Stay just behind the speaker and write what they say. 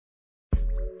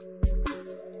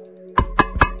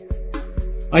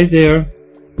Hi there,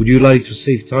 would you like to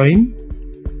save time?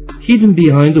 Hidden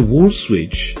behind a wall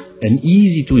switch and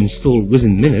easy to install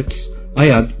within minutes, I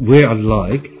add where I'd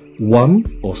like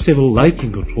one or several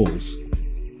lighting controls.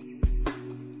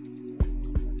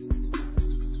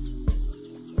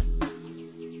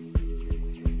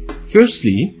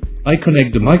 Firstly, I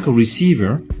connect the micro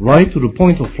receiver right to the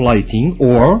point of lighting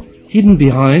or hidden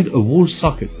behind a wall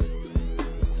socket.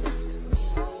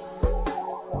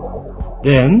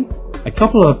 Then I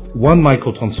couple up one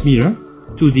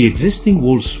microtransmitter to the existing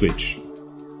wall switch.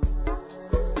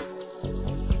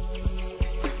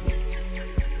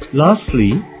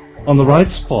 Lastly, on the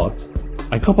right spot,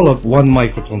 I couple up one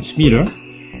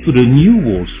microtransmitter to the new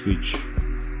wall switch.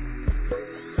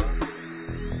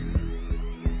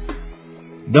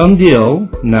 Done deal.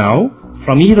 Now,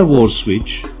 from either wall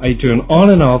switch, I turn on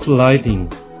and off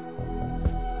lighting.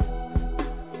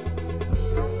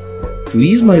 To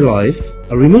ease my life,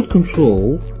 I remote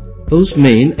control both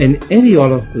main and any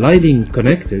other lighting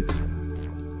connected.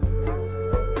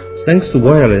 Thanks to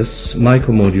wireless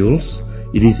micromodules,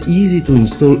 it is easy to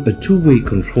install a two-way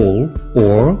control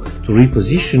or to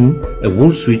reposition a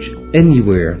wall switch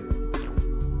anywhere.